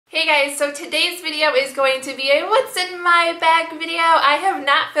Hey guys, so today's video is going to be a what's in my bag video. I have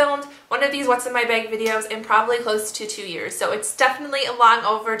not filmed one of these what's in my bag videos in probably close to 2 years, so it's definitely long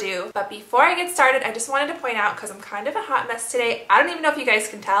overdue. But before I get started, I just wanted to point out, because I'm kind of a hot mess today, I don't even know if you guys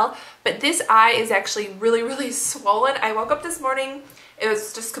can tell, but this eye is actually really swollen. I woke up this morning, it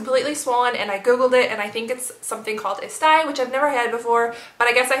was just completely swollen, and I googled it, and I think it's something called a sty, which I've never had before, but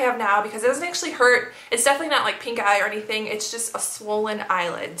I guess I have now because it doesn't actually hurt. It's definitely not like pink eye or anything, it's just a swollen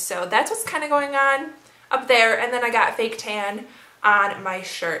eyelid. So that's what's kind of going on up there. And then I got fake tan on my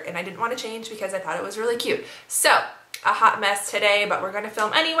shirt, and I didn't want to change because I thought it was really cute. So a hot mess today, but we're going to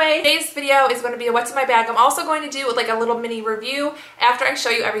film anyway. Today's video is going to be a what's in my bag. I'm also going to do like a little mini review after I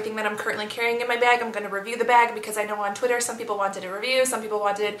show you everything that I'm currently carrying in my bag. I'm going to review the bag because I know on Twitter some people wanted a review, some people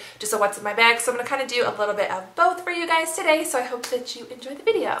wanted just a what's in my bag, so I'm going to kind of do a little bit of both for you guys today, so I hope that you enjoy the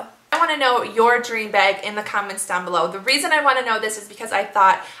video. I want to know your dream bag in the comments down below. The reason I want to know this is because I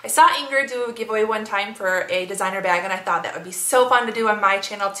thought, I saw Ingrid do a giveaway one time for a designer bag, and I thought that would be so fun to do on my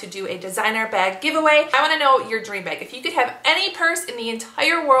channel, to do a designer bag giveaway. I want to know your dream bag. If you could have any purse in the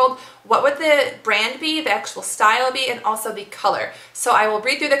entire world, what would the brand be, the actual style be, and also the color? So I will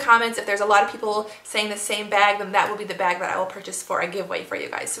read through the comments. If there's a lot of people saying the same bag, then that will be the bag that I will purchase for a giveaway for you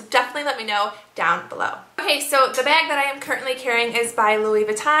guys. So definitely let me know down below. Okay, so the bag that I am currently carrying is by Louis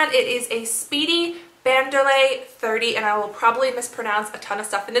Vuitton. It is a Speedy Bandouliere 30, and I will probably mispronounce a ton of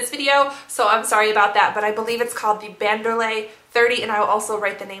stuff in this video, so I'm sorry about that, but I believe it's called the Bandouliere 30, and I will also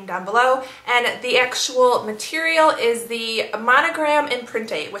write the name down below. And the actual material is the Monogram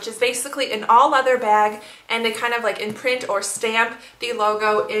Empreinte, which is basically an all leather bag, and they kind of like imprint or stamp the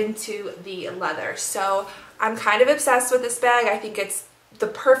logo into the leather. So I'm kind of obsessed with this bag. I think it's the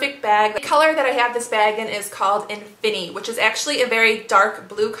perfect bag. The color that I have this bag in is called Infinity, which is actually a very dark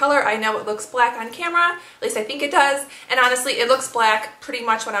blue color. I know it looks black on camera, at least I think it does, and honestly it looks black pretty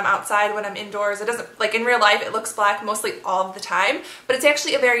much when I'm outside, when I'm indoors. It doesn't, like in real life it looks black mostly all of the time, but it's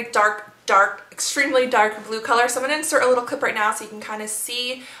actually a very dark, extremely dark blue color. So I'm going to insert a little clip right now so you can kind of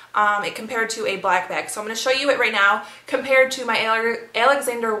see it compared to a black bag. So I'm going to show you it right now compared to my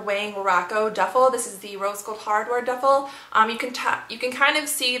Alexander Wang Morocco duffel. This is the rose gold hardware duffel. You can kind of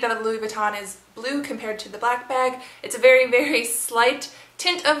see that the Louis Vuitton is blue compared to the black bag. It's a very slight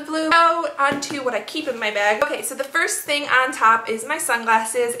tint of blue. So onto what I keep in my bag. Okay, so the first thing on top is my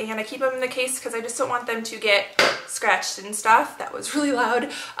sunglasses, and I keep them in the case because I just don't want them to get scratched and stuff. That was really loud.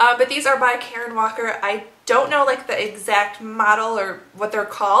 But these are by Karen Walker. I don't know like the exact model or what they're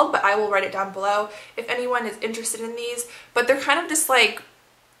called, but I will write it down below if anyone is interested in these. But they're kind of just like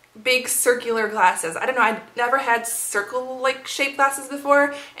big circular glasses. I don't know, I've never had circle like shaped glasses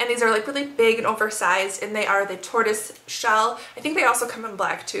before, and these are like really big and oversized, and they are the tortoise shell. I think they also come in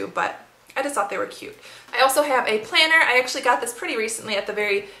black too, but I just thought they were cute. I also have a planner. I actually got this pretty recently at the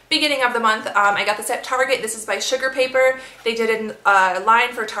very beginning of the month. I got this at Target. This is by Sugar Paper. They did a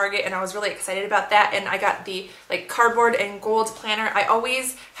line for Target, and I was really excited about that, and I got the like cardboard and gold planner. I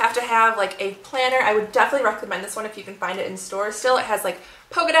always have to have like a planner. I would definitely recommend this one if you can find it in stores still. It has like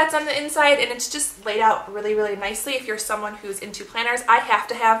polka dots on the inside, and it's just laid out really nicely. If you're someone who's into planners, I have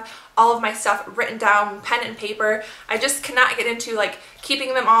to have all of my stuff written down, pen and paper. I just cannot get into like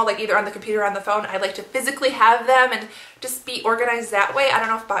keeping them all like either on the computer or on the phone. I like to physically have them and just be organized that way. I don't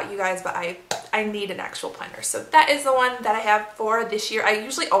know about you guys, but I need an actual planner. So that is the one that I have for this year. I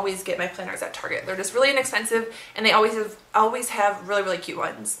usually always get my planners at Target. They're just really inexpensive, and they always have really cute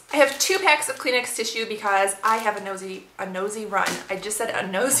ones. I have 2 packs of Kleenex tissue because I have a nosy run. I just said a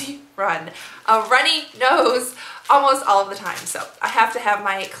nosy run. A runny nose almost all of the time, so I have to have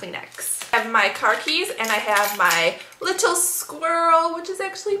my Kleenex. I have my car keys, and I have my little squirrel, which is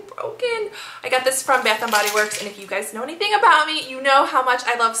actually broken. I got this from Bath & Body Works, and if you guys know anything about me, you know how much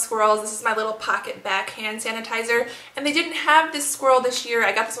I love squirrels. This is my little pocket back hand sanitizer, and they didn't have this squirrel this year.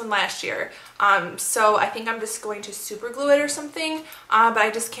 I got this one last year. So I think I'm just going to super glue it or something, but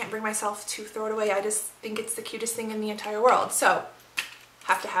I just can't bring myself to throw it away. I just think it's the cutest thing in the entire world. So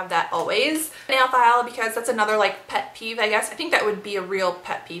have to have that always. Nail file, because that's another like pet peeve, I guess. I think that would be a real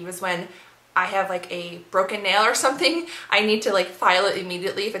pet peeve, is when I have like a broken nail or something, I need to like file it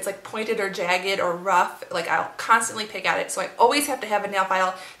immediately. If it's like pointed or jagged or rough, like I'll constantly pick at it. So I always have to have a nail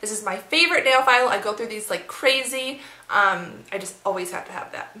file. This is my favorite nail file. I go through these like crazy. I just always have to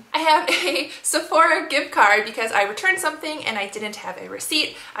have that. I have a Sephora gift card because I returned something and I didn't have a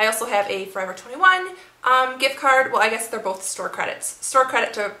receipt. I also have a Forever 21 gift card. Well, I guess they're both store credits. Store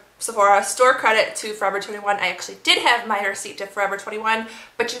credit to Sephora, store credit to Forever 21. I actually did have my receipt to Forever 21,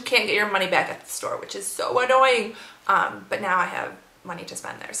 but you can't get your money back at the store, which is so annoying. But now I have money to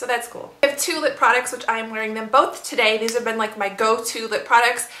spend there, so that's cool. I have two lip products, which I am wearing them both today. These have been like my go-to lip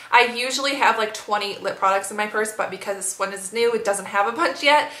products. I usually have like 20 lip products in my purse, but because this one is new, it doesn't have a bunch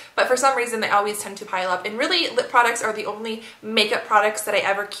yet, but for some reason they always tend to pile up. And really, lip products are the only makeup products that I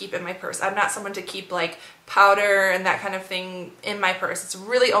ever keep in my purse. I'm not someone to keep like powder and that kind of thing in my purse. It's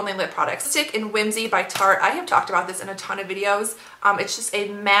really only lip products. Lipstick in Whimsy by Tarte. I have talked about this in a ton of videos. It's just a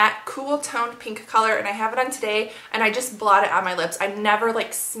matte, cool toned pink color, and I have it on today, and I just blot it on my lips. I never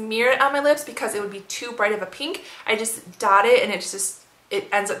like smear it on my lips because it would be too bright of a pink. I just dot it, and it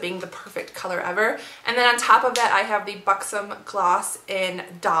ends up being the perfect color ever. And then on top of that, I have the Buxom Gloss in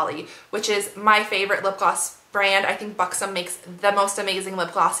Dolly, which is my favorite lip gloss brand. I think Buxom makes the most amazing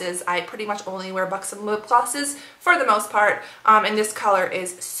lip glosses. I pretty much only wear Buxom lip glosses for the most part, and this color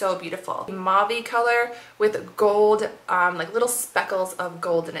is so beautiful. Mauve color with gold, like little speckles of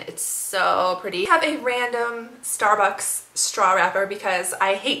gold in it. It's so pretty. I have a random Starbucks straw wrapper because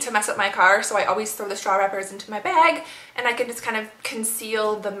I hate to mess up my car, so I always throw the straw wrappers into my bag, and I can just kind of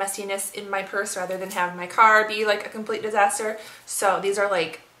conceal the messiness in my purse rather than have my car be like a complete disaster. So these are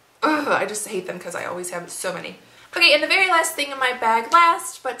like, ugh, I just hate them because I always have so many. Okay, and the very last thing in my bag,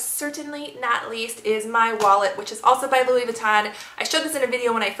 last but certainly not least, is my wallet, which is also by Louis Vuitton. I showed this in a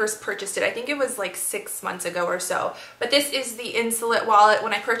video when I first purchased it. I think it was like 6 months ago or so. But this is the Insolite wallet.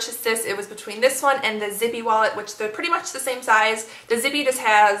 When I purchased this, it was between this one and the Zippy wallet, which they're pretty much the same size. The Zippy just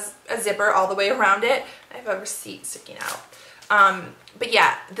has a zipper all the way around it. I have a receipt sticking out. But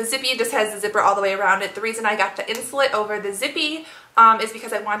yeah, the Zippy just has the zipper all the way around it. The reason I got the Insolite over the Zippy is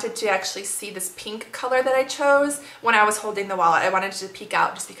because I wanted to actually see this pink color that I chose when I was holding the wallet. I wanted to peek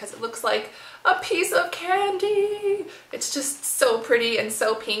out just because it looks like a piece of candy. It's just so pretty and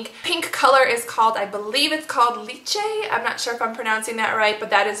so pink. Pink color is called, I believe it's called Lychee. I'm not sure if I'm pronouncing that right,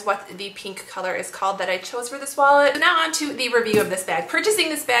 but that is what the pink color is called that I chose for this wallet. So now on to the review of this bag. Purchasing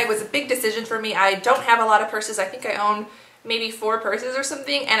this bag was a big decision for me. I don't have a lot of purses. I think I own maybe 4 purses or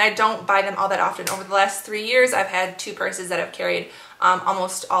something, and I don't buy them all that often. Over the last 3 years, I've had 2 purses that I've carried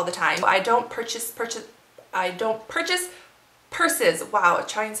almost all the time. I don't purchase purses. Wow,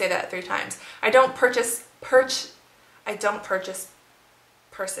 try and say that 3 times. I don't purchase purses.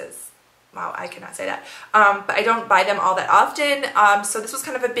 Wow, I cannot say that. But I don't buy them all that often. So this was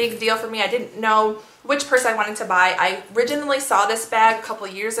kind of a big deal for me. I didn't know which purse I wanted to buy. I originally saw this bag a couple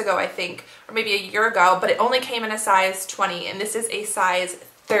years ago, I think, or maybe a year ago, but it only came in a size 20, and this is a size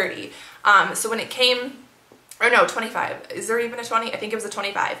 30. So when it came, or no, 25. Is there even a 20? I think it was a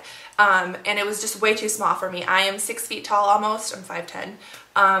 25. And it was just way too small for me. I am 6 feet tall almost. I'm 5'10".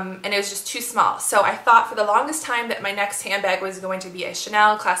 And it was just too small. So I thought for the longest time that my next handbag was going to be a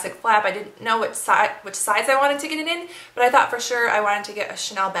Chanel classic flap. I didn't know which size I wanted to get it in, but I thought for sure I wanted to get a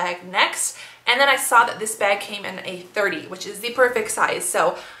Chanel bag next. And then I saw that this bag came in a 30, which is the perfect size.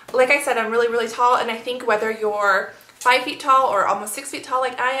 So like I said, I'm really, really tall, and I think whether you're 5 feet tall or almost 6 feet tall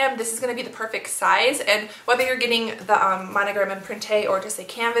like I am, this is going to be the perfect size. And whether you're getting the Monogram Empreinte or just a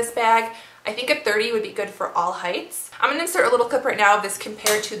canvas bag, I think a 30 would be good for all heights. I'm going to insert a little clip right now of this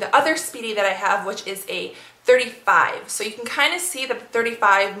compared to the other Speedy that I have, which is a 35. So you can kind of see that the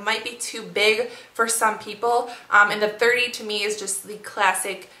 35 might be too big for some people, and the 30 to me is just the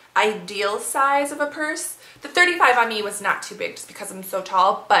classic ideal size of a purse. The 35 on me was not too big just because I'm so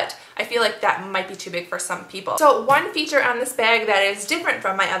tall, but I feel like that might be too big for some people. So one feature on this bag that is different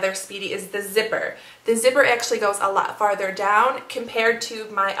from my other Speedy is the zipper. The zipper actually goes a lot farther down compared to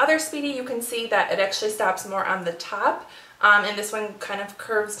my other Speedy. You can see that it actually stops more on the top. And this one kind of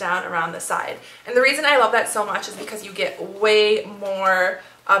curves down around the side. And the reason I love that so much is because you get way more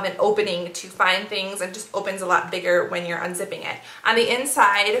of an opening to find things, and just opens a lot bigger when you're unzipping it. On the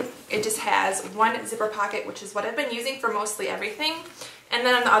inside, it just has one zipper pocket, which is what I've been using for mostly everything. And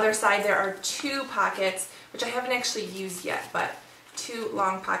then on the other side, there are 2 pockets, which I haven't actually used yet, but 2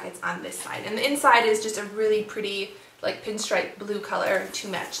 long pockets on this side. And the inside is just a really pretty, like, pinstripe blue color to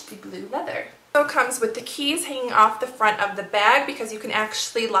match the blue leather. So it comes with the keys hanging off the front of the bag because you can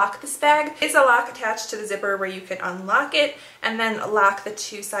actually lock this bag. There is a lock attached to the zipper where you can unlock it and then lock the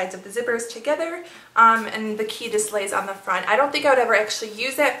 2 sides of the zippers together, and the key just lays on the front. I don't think I would ever actually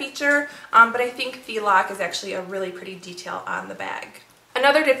use that feature, but I think the lock is actually a really pretty detail on the bag.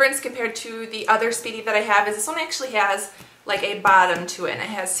 Another difference compared to the other Speedy that I have is this one actually has like a bottom to it, and it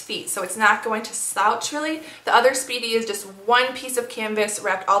has feet, so it's not going to slouch really. The other Speedy is just one piece of canvas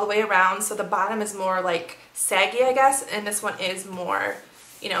wrapped all the way around, so the bottom is more like saggy, I guess, and this one is more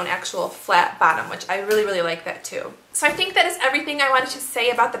you know, an actual flat bottom, which I really, really like that too. So I think that is everything I wanted to say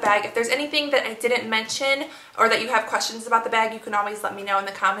about the bag. If there's anything that I didn't mention or that you have questions about the bag, you can always let me know in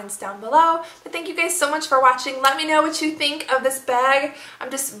the comments down below. But thank you guys so much for watching. Let me know what you think of this bag. I'm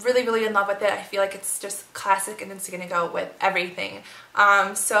just really, really in love with it. I feel like it's just classic and it's going to go with everything.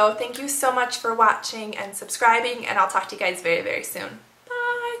 So thank you so much for watching and subscribing, and I'll talk to you guys very, very soon.